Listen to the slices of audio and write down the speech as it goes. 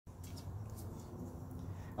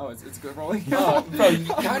Oh, it's good rolling. Oh, bro, you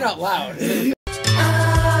kind of loud.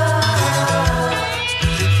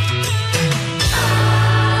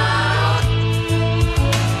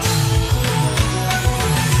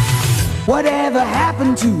 Whatever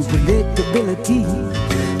happened to predictability?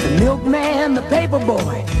 The milkman, the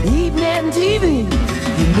paperboy, evening TV.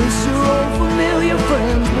 You miss your old familiar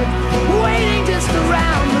friends, but waiting just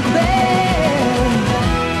around the bend.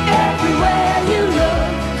 Everywhere you look,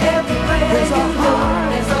 everywhere there's a heart,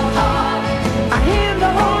 there's a heart. I hand to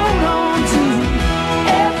hold on to.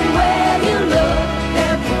 Everywhere you look,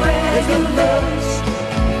 everywhere there's a love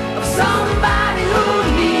of somebody who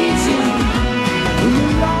needs you. When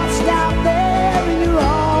you're lost out there and you're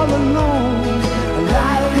all alone,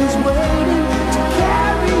 life is waiting to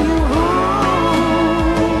carry you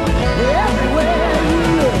home. Everywhere you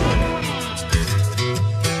look,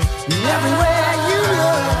 everywhere you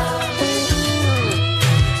look.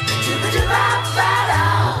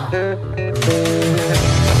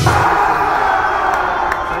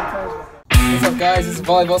 What's up, guys? This is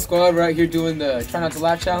Volleyball Squad. We're out here doing the Try Not to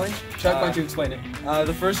Laugh challenge. Chuck, why don't you explain it?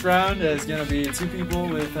 The first round is gonna be two people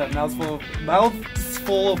with mouths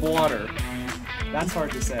full of water. That's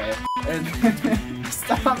hard to say. And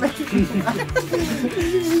stop making me laugh.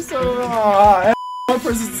 So wrong. One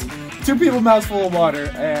person's two people mouths full of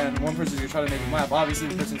water, and one person's gonna try to make them laugh. Obviously,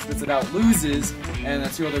 the person who spits it out loses, and the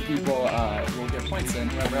two other people will get points.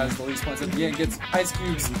 And whoever has the least points at the end gets ice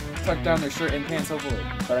cubes tucked down their shirt and pants, hopefully.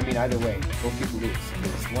 But I mean, either way, both people lose.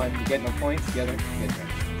 It's one, you get no points, the other, you get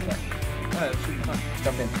drinks. So, It should be fun. let's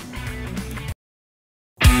jump in.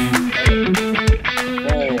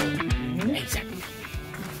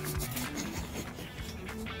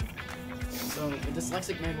 So, a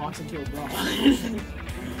dyslexic man walks into a bra.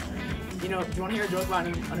 You know, do you want to hear a joke about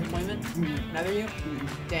unemployment? Neither of you?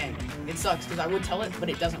 Dang, it sucks because I would tell it, but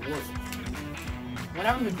it doesn't work. What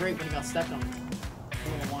happened to Grape when he got stepped on? A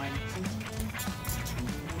little wine.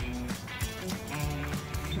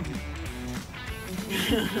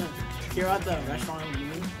 Here at the restaurant in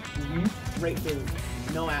Union, great food,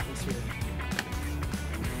 no atmosphere.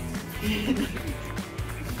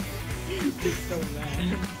 It's so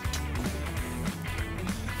bad.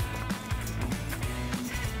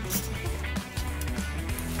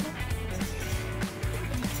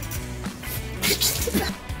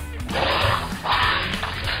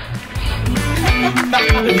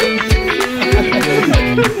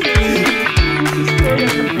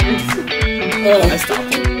 I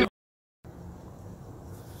stopped it.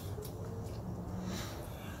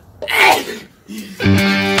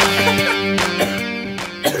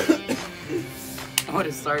 I want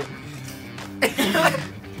to start.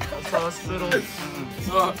 Hospital.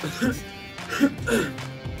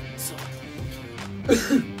 So. You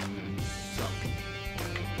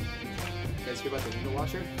guys hear about the window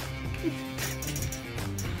washer?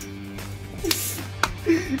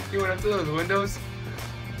 He went up to those windows.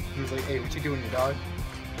 He was like, hey, what you doing, your dog?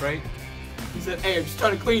 Right? He said, hey, I'm just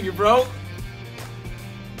trying to clean you, bro.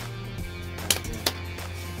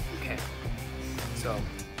 Okay. So,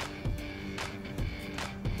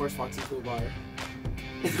 Horse walks into a bar.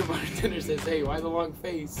 And the bartender says, hey, why the long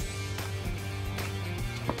face?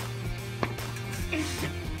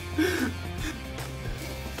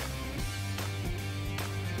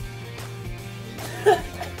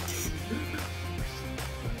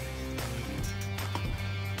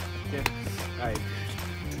 yeah. Alright.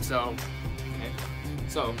 So,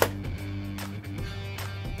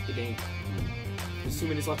 hey, Dane. There's 2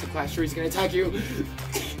 minutes left in class, sure he's gonna attack you.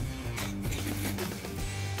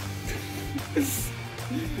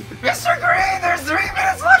 Mr. Green, there's 3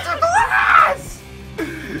 minutes left in class!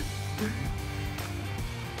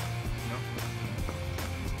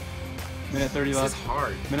 Minute 30 This left. is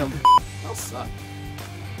hard. Minute. That'll suck.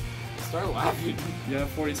 Start laughing. You have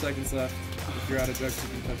 40 seconds left. If you're out of jokes, you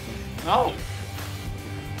can touch them. No!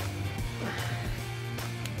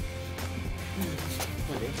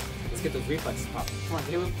 Come on, Dave. Let's get those reflexes popping. Come on,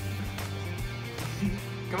 Caleb.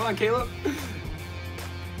 Come on, Caleb.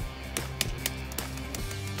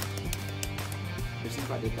 There's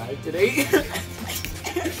somebody that died today.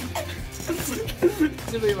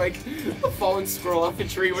 It's really like a falling squirrel off a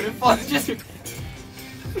tree when it falls. Just. Yeah,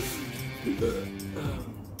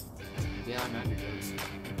 I'm after jokes.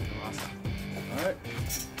 Awesome. Alright.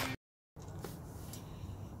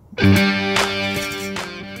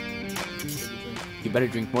 You better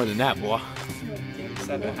drink more than that, boy.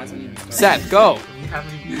 Seth, it hasn't even started. Seth, go! You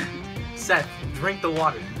haven't even... Seth, drink the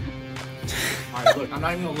water. Alright, look, I'm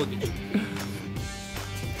not even gonna look at you.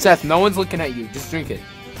 Seth, no one's looking at you. Just drink it.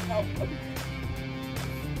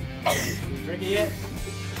 You drink it yet?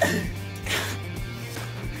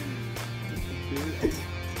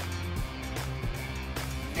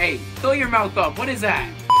 Hey, throw your mouth up. What is that?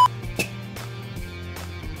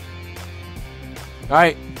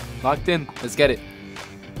 Alright, locked in. Let's get it.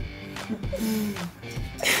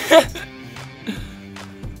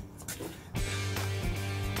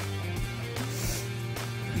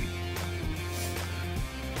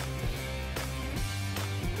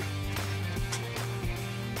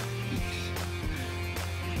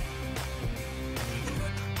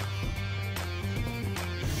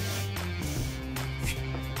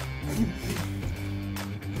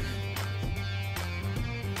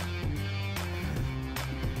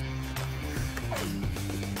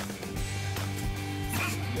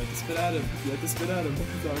 Spit at him. You have to spit at him.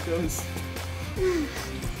 That's how it goes.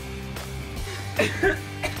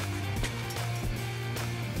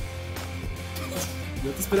 You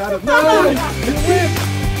have to spit at him. No! You win!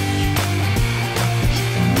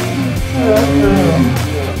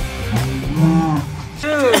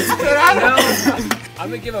 Dude, spit at him! I'm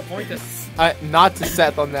gonna give a point to not to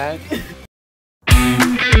Seth on that.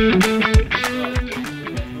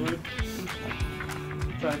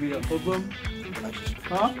 Trying to be a hoodlum?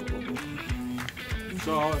 Huh?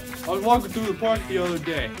 So, I was walking through the park the other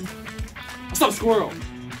day. I saw a squirrel.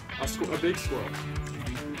 A big squirrel.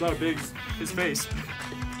 Not a big, his face.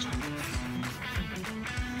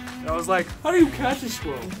 And I was like, how do you catch a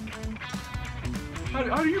squirrel?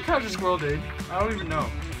 How do you catch a squirrel, dude? I don't even know.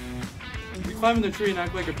 You climb in the tree and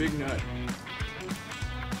act like a big nut.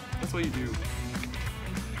 That's what you do.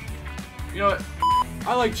 You know what?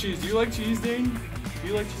 I like cheese. Do you like cheese, Dane? Do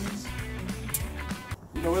you like cheese?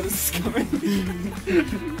 You know where this is coming?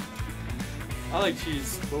 I like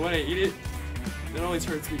cheese, but when I eat it, it always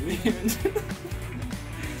hurts me in the end.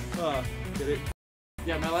 Get it?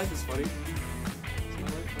 Yeah, my life is funny. Is my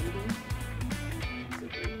life funny,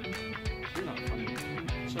 Dane? You're not funny.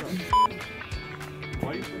 Shut up. Why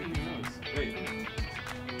are you putting your nose? Wait.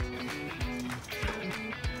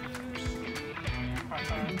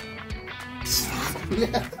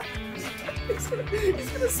 Yeah. He's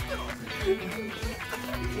gonna spill.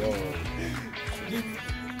 Whoa.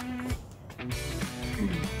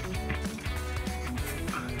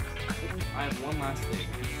 I have one last thing.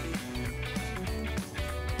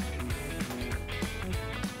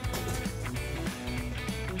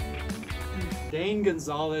 Dane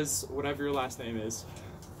Gonzalez, whatever your last name is.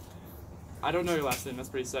 I don't know your last name, that's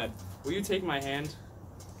pretty sad. Will you take my hand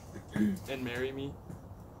and marry me?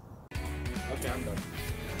 Okay, I'm done.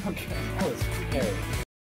 Okay. Oh, it's okay.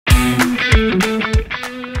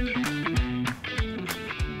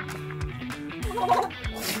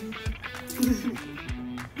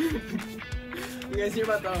 You guys hear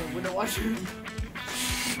about the window washer?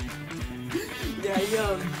 Yeah,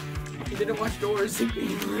 he didn't wash doors.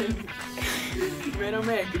 Man, oh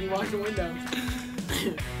man, can you wash the window?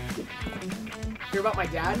 Hear about my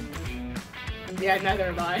dad? Yeah,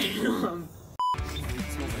 neither have I.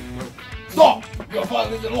 Stop! You're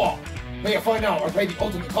violating the law. May I find out or pay the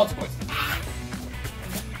ultimate consequences.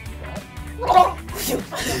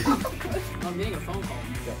 I'm getting a phone call.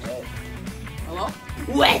 Hello?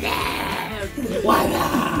 What up? What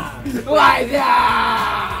up? What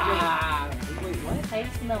up? Wait, what? I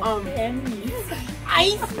smell pennies.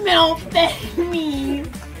 I smell pennies.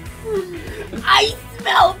 I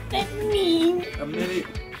smell pennies. A minute,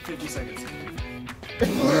 50 seconds.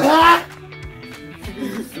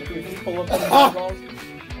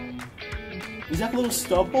 Is that the little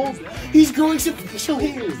stub ball? He's growing some facial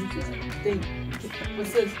hair.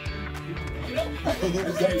 What's this?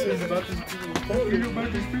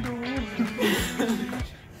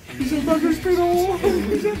 He's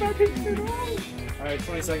about to Alright,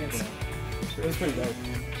 20 seconds. It was pretty dope.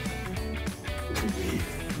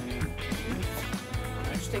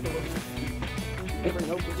 Just take a look. For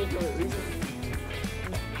no particular reason.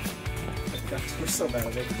 We're so bad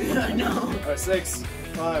at it. I know. Alright, 6,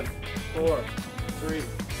 5, 4, 3.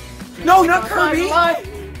 No, not Kirby!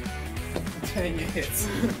 Dang it.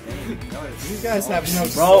 You guys have no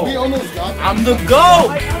Bro, we almost got that. I'm the GOAT!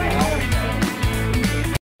 I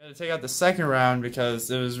had to take out the second round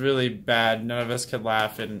because it was really bad. None of us could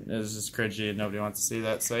laugh and it was just cringy and nobody wants to see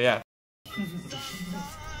that, so yeah.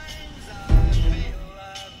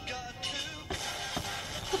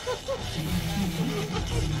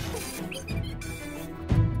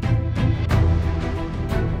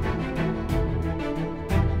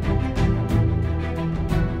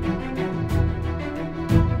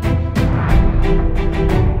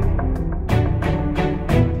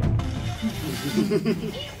 He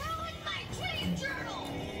ruined my training journal!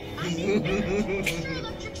 I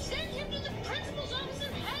send him to the principal's office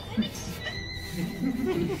in heaven!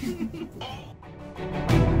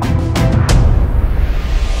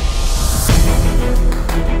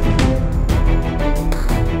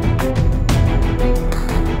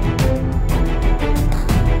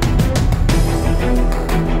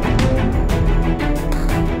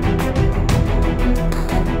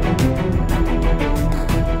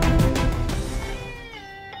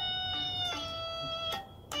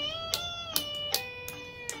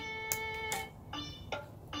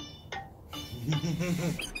 Can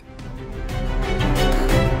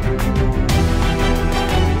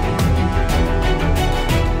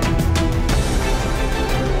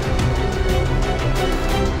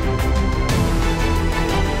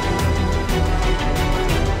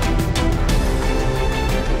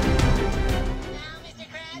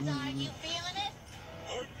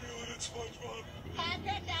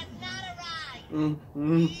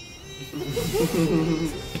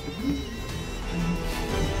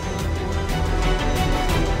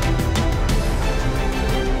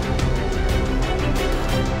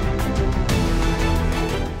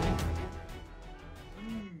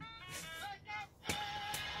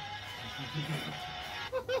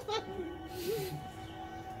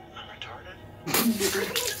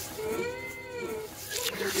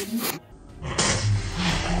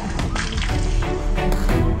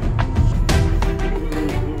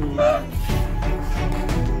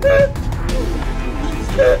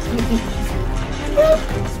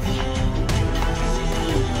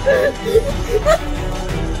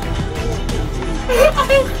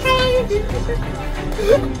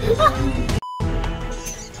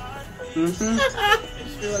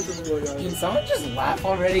someone just laugh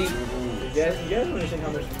already? You guys understand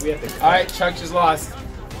how much we have to cut? Alright, Chuck just lost.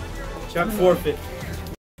 Chuck forfeit.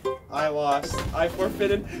 I lost. I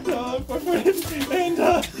forfeited. And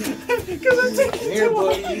because I'm taking Here, too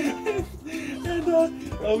long. buddy. And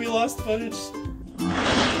oh, we lost footage.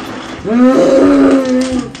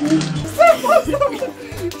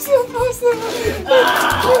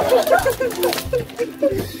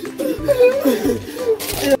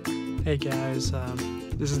 Hey guys,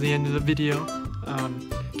 this is the end of the video. In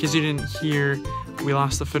case you didn't hear, we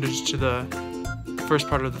lost the footage to the first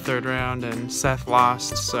part of the third round and Seth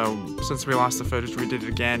lost, so since we lost the footage we did it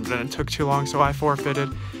again, but then it took too long so I forfeited.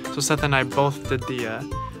 So Seth and I both did the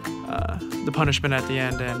punishment at the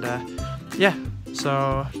end, and yeah,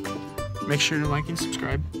 so make sure to like and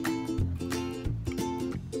subscribe.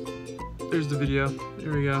 There's the video,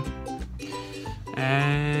 there we go.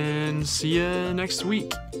 And see ya next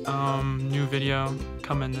week. New video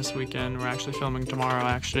coming this weekend. We're actually filming tomorrow,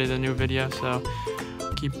 actually, the new video, so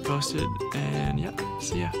keep posted, and yeah,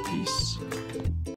 see ya, peace.